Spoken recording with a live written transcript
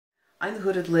I'm the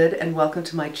Hooded Lid and welcome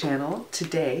to my channel.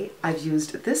 Today I've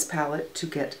used this palette to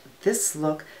get this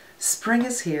look. Spring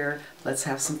is here, let's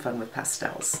have some fun with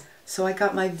pastels. So I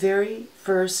got my very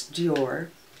first Dior.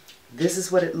 This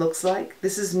is what it looks like.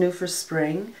 This is new for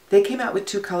spring. They came out with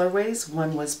two colorways.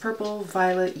 One was purple,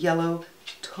 violet, yellow,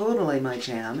 totally my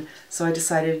jam. So I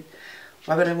decided,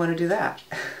 why would I want to do that?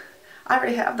 I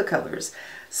already have the colors.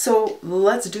 So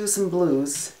let's do some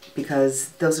blues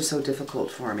because those are so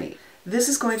difficult for me. This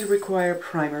is going to require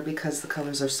primer because the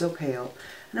colors are so pale,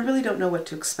 and I really don't know what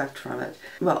to expect from it.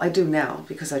 Well, I do now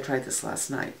because I tried this last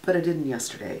night, but I didn't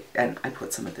yesterday, and I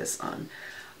put some of this on.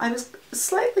 I was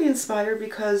slightly inspired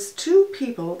because two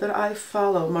people that I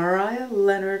follow, Mariah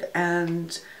Leonard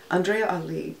and Andrea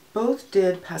Ali, both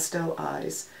did pastel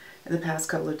eyes in the past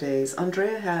couple of days.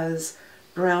 Andrea has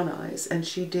brown eyes, and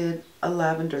she did a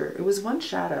lavender. It was one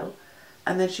shadow,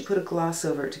 and then she put a gloss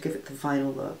over it to give it the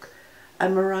vinyl look.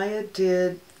 And Mariah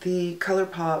did the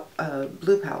ColourPop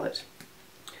blue palette.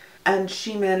 And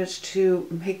she managed to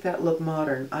make that look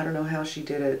modern. I don't know how she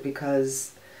did it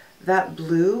because that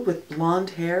blue with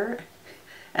blonde hair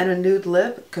and a nude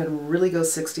lip can really go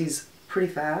 60s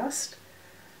pretty fast.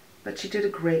 But she did a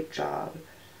great job.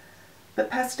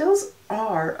 But pastels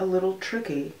are a little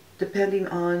tricky depending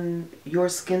on your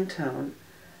skin tone,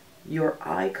 your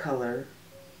eye color.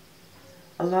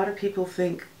 A lot of people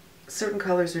think certain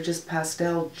colors are just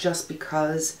pastel just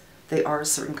because they are a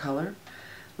certain color,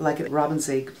 like a robin's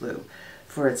egg blue,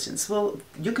 for instance. Well,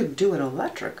 you could do an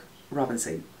electric robin's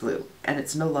egg blue, and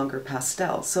it's no longer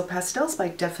pastel. So pastels, by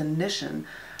definition,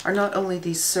 are not only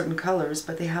these certain colors,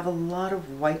 but they have a lot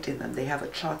of white in them. They have a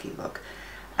chalky look.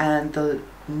 And the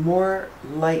more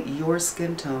light your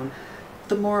skin tone,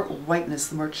 the more whiteness,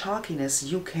 the more chalkiness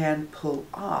you can pull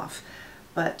off.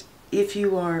 But if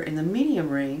you are in the medium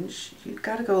range, you've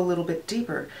got to go a little bit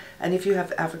deeper. And if you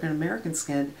have African American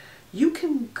skin, you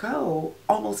can go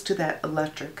almost to that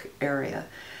electric area,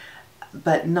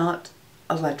 but not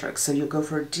electric. So you'll go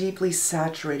for a deeply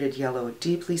saturated yellow,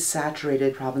 deeply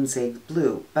saturated robin's egg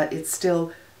blue, but it's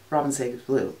still robin's egg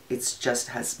blue. It just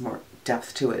has more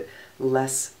depth to it,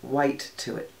 less white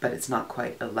to it, but it's not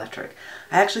quite electric.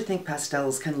 I actually think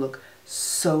pastels can look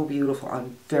so beautiful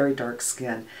on very dark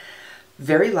skin.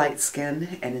 Very light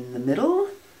skin, and in the middle,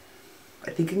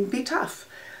 I think it can be tough.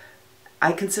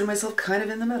 I consider myself kind of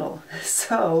in the middle.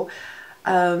 So,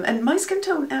 and my skin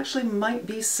tone actually might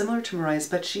be similar to Mariah's,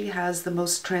 but she has the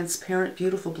most transparent,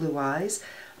 beautiful blue eyes.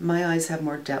 My eyes have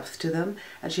more depth to them,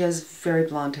 and she has very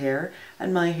blonde hair,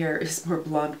 and my hair is more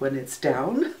blonde when it's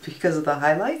down because of the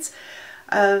highlights.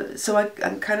 So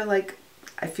I'm kind of like,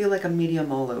 I feel like I'm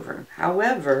medium all over.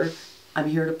 However, I'm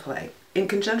here to play. In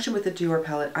conjunction with the Dior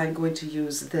palette, I'm going to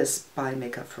use this by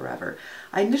Makeup Forever.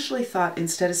 I initially thought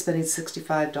instead of spending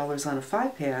 $65 on a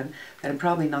 5-pan that I'm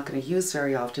probably not going to use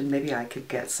very often, maybe I could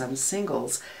get some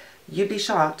singles. You'd be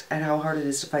shocked at how hard it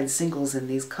is to find singles in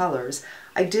these colors.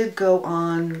 I did go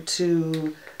on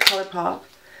to ColourPop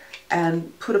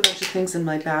and put a bunch of things in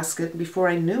my basket. Before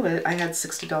I knew it, I had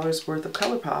 $60 worth of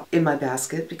ColourPop in my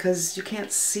basket because you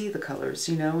can't see the colors,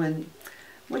 you know, and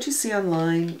what you see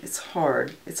online, it's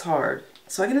hard. It's hard.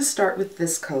 So I'm going to start with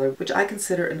this color, which I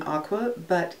consider an aqua,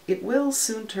 but it will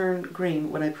soon turn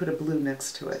green when I put a blue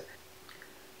next to it.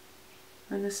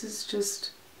 And this is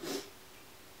just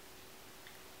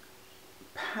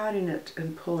patting it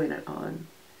and pulling it on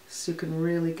so you can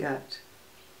really get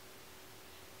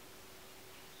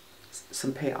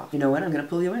some payoff. You know what? I'm going to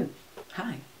pull you in.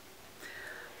 Hi.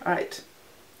 All right.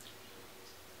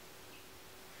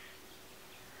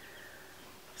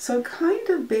 So I'm kind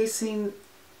of basing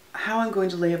how I'm going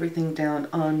to lay everything down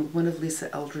on one of Lisa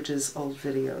Eldridge's old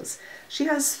videos. She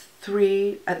has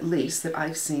 3, at least, that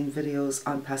I've seen videos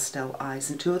on pastel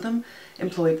eyes, and 2 of them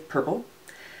employed purple,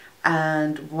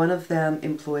 and one of them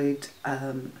employed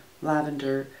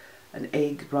lavender, an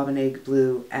egg, robin egg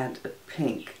blue, and a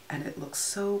pink, and it looks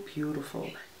so beautiful.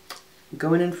 I'm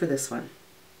going in for this one,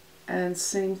 and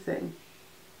same thing.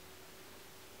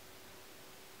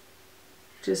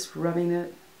 Just rubbing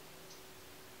it.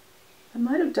 I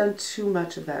might have done too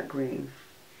much of that green.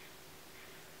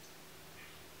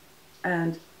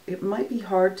 And it might be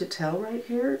hard to tell right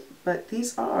here, but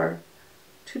these are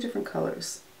 2 different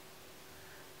colors.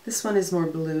 This one is more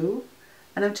blue,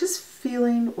 and I'm just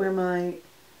feeling where my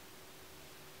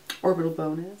orbital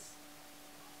bone is.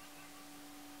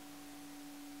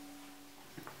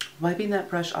 Wiping that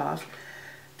brush off.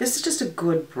 This is just a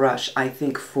good brush, I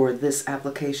think, for this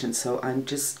application, so I'm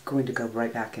just going to go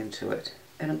right back into it.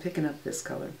 And I'm picking up this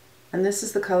color. And this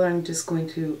is the color I'm just going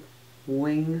to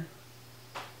wing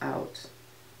out,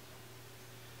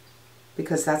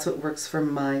 because that's what works for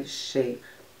my shape.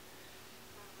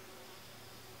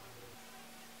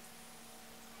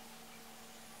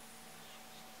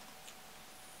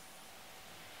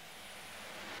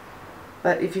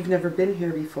 But if you've never been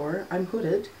here before, I'm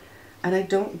hooded, and I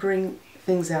don't bring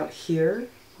things out here,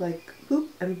 like boop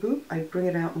and boop, I bring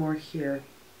it out more here.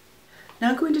 Now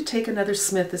I'm going to take another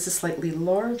Smith, this is slightly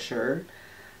larger,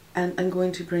 and I'm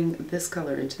going to bring this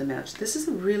color into the match. This is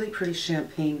a really pretty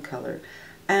champagne color,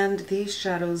 and these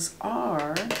shadows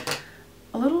are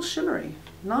a little shimmery,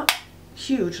 not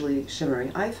hugely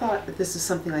shimmery. I thought that this is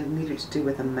something I needed to do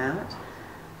with a matte,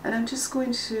 and I'm just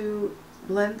going to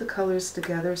blend the colors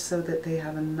together so that they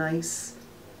have a nice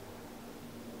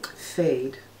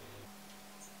fade.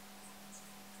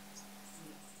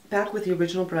 Back with the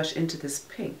original brush into this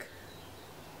pink,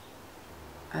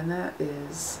 and that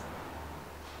is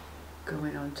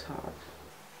going on top.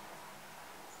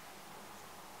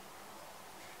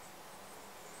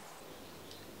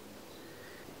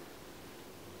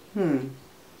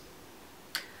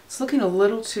 It's looking a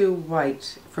little too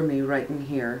white for me right in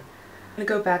here. I'm going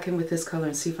to go back in with this color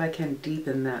and see if I can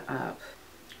deepen that up.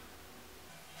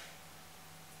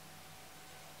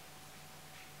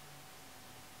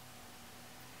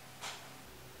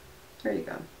 There you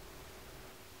go.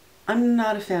 I'm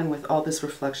not a fan with all this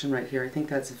reflection right here. I think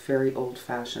that's very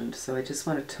old-fashioned, so I just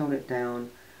want to tone it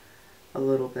down a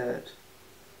little bit.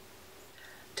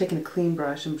 Taking a clean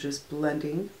brush and just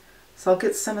blending. So I'll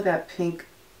get some of that pink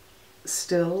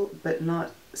still, but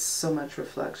not so much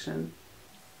reflection.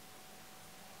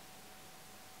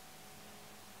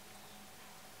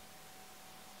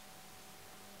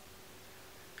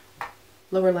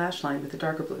 Lower lash line with a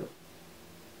darker blue.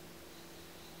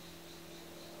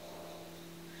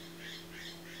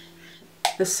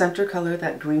 The center color,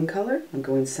 that green color, I'm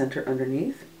going center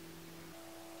underneath.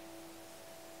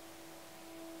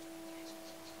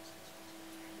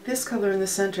 This color in the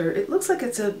center, it looks like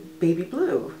it's a baby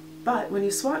blue, but when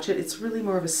you swatch it, it's really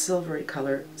more of a silvery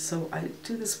color. So I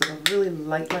do this with a really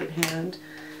light hand.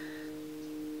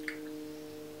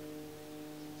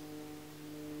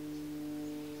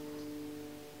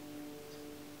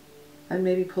 And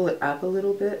maybe pull it up a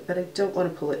little bit, but I don't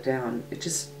want to pull it down.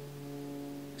 It's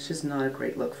just not a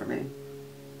great look for me.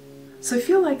 So I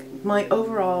feel like my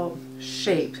overall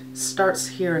shape starts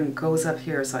here and goes up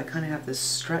here, so I kind of have this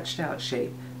stretched out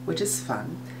shape, which is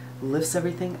fun, lifts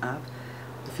everything up.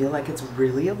 I feel like it's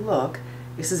really a look.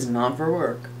 This is not for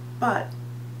work, but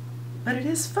it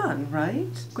is fun, right?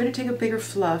 I'm going to take a bigger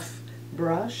fluff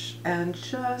brush and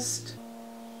just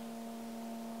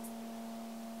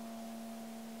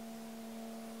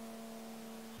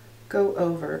go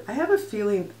over. I have a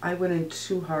feeling I went in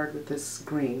too hard with this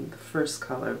green, the first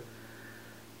color.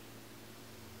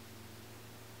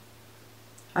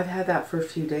 I've had that for a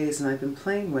few days and I've been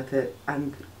playing with it,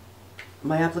 and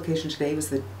my application today was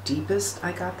the deepest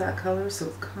I got that color, so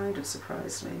it kind of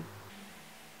surprised me.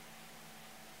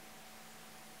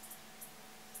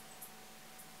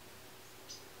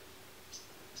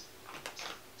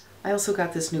 I also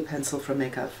got this new pencil from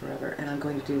Makeup Forever, and I'm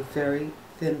going to do a very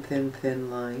thin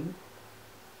line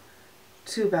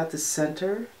to about the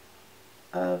center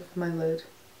of my lid.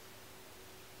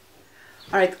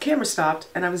 Alright, the camera stopped,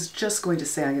 and I was just going to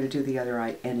say I'm going to do the other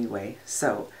eye anyway.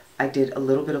 So I did a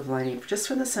little bit of lining just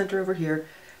from the center over here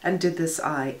and did this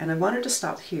eye, and I wanted to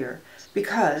stop here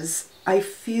because I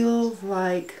feel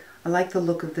like I like the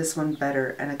look of this one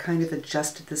better, and I kind of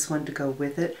adjusted this one to go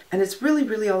with it. And it's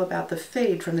really all about the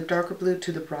fade from the darker blue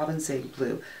to the Bronzing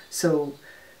blue. So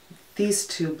these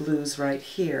two blues right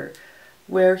here,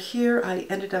 where here I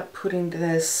ended up putting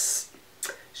this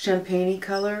champagne-y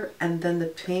color and then the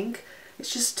pink.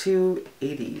 It's just too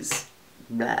 80s.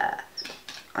 Blah.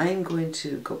 I am going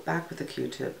to go back with the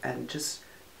Q-tip and just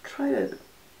try to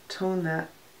tone that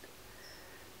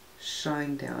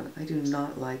shine down. I do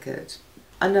not like it.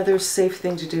 Another safe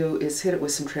thing to do is hit it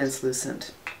with some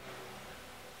translucent.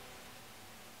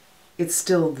 It's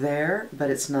still there, but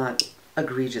it's not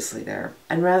egregiously there.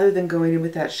 And rather than going in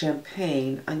with that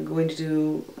champagne, I'm going to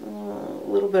do a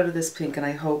little bit of this pink, and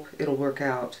I hope it'll work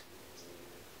out.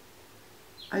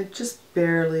 I'm just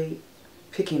barely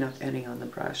picking up any on the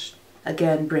brush.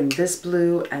 Again, bring this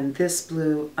blue and this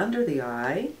blue under the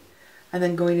eye, and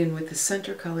then going in with the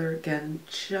center color again,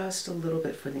 just a little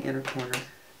bit for the inner corner,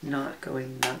 not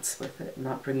going nuts with it,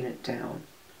 not bringing it down,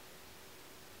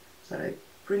 but I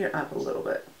bring it up a little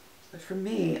bit. But for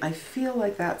me, I feel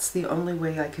like that's the only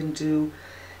way I can do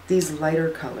these lighter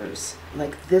colors,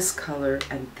 like this color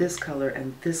and this color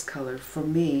and this color, for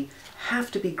me,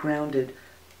 have to be grounded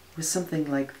with something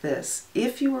like this.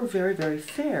 If you are very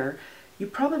fair, you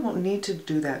probably won't need to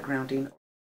do that grounding.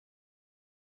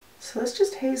 So let's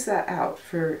just haze that out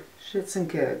for shits and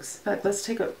gigs. In fact, let's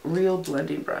take a real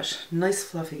blending brush, nice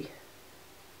fluffy.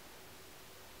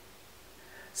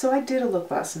 So I did a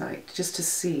look last night just to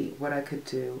see what I could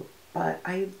do, but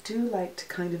I do like to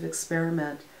kind of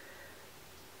experiment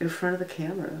in front of the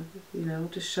camera, you know,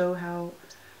 to show how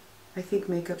I think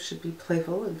makeup should be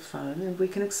playful and fun, and we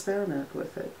can experiment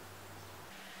with it.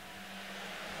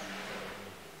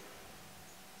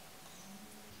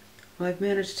 Well, I've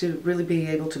managed to really be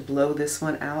able to blow this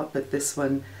one out, but this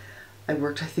one I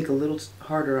worked, I think, a little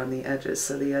harder on the edges,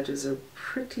 so the edges are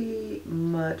pretty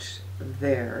much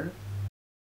there.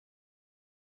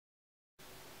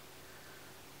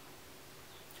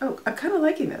 Oh, I'm kind of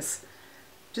liking this.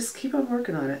 Just keep on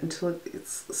working on it until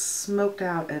it's smoked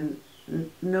out and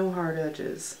no hard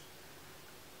edges.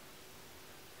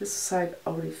 This side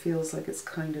already feels like it's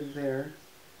kind of there.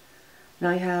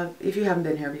 Now I have, if you haven't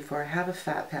been here before, I have a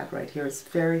fat pad right here. It's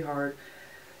very hard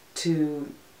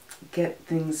to get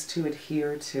things to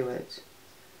adhere to it.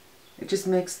 It just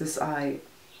makes this eye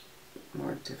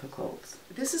more difficult.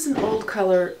 This is an old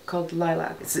color called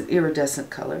lilac. It's an iridescent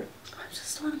color. I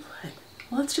just want to play.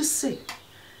 Well, let's just see.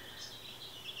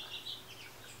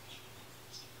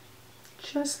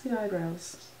 Just the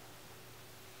eyebrows.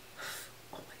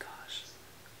 Oh my gosh,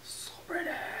 so pretty.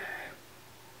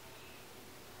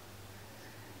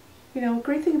 You know, a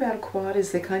great thing about a quad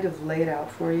is they kind of lay it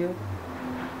out for you.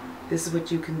 This is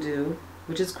what you can do,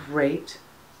 which is great,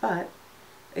 but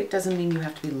it doesn't mean you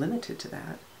have to be limited to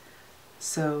that.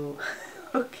 So,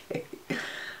 okay,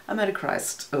 I'm at a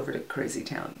crest over to Crazy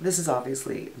Town. This is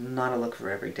obviously not a look for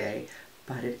every day,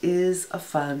 but it is a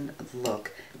fun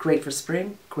look. Great for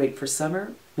spring, great for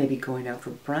summer, maybe going out for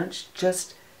brunch,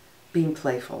 just being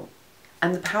playful.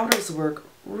 And the powders work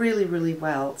really, really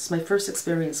well. It's my first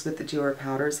experience with the Dior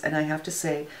powders, and I have to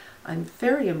say, I'm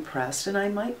very impressed, and I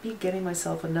might be getting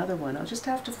myself another one. I'll just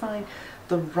have to find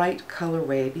the right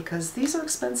colorway, because these are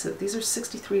expensive. These are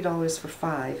 $63 for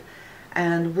 5,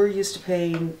 and we're used to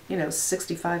paying, you know,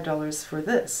 $65 for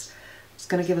this. It's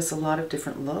going to give us a lot of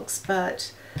different looks,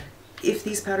 but if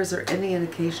these powders are any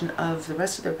indication of the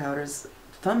rest of their powders,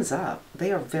 thumbs up.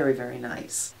 They are very, very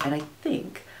nice. And I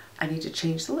think I need to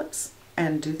change the lips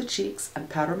and do the cheeks and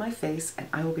powder my face, and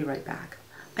I will be right back.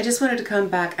 I just wanted to come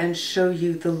back and show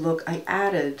you the look. I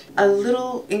added a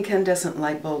little incandescent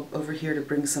light bulb over here to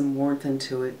bring some warmth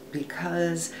into it,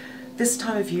 because this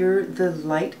time of year the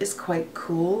light is quite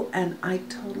cool, and I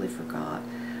totally forgot.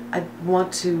 I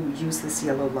want to use this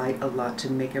yellow light a lot to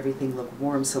make everything look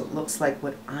warm, so it looks like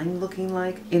what I'm looking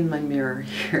like in my mirror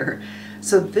here.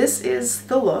 So this is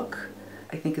the look.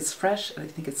 I think it's fresh, and I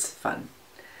think it's fun.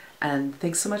 And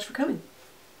thanks so much for coming.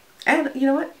 And you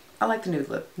know what? I like the nude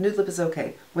lip. Nude lip is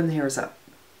okay when the hair is up.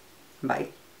 Bye.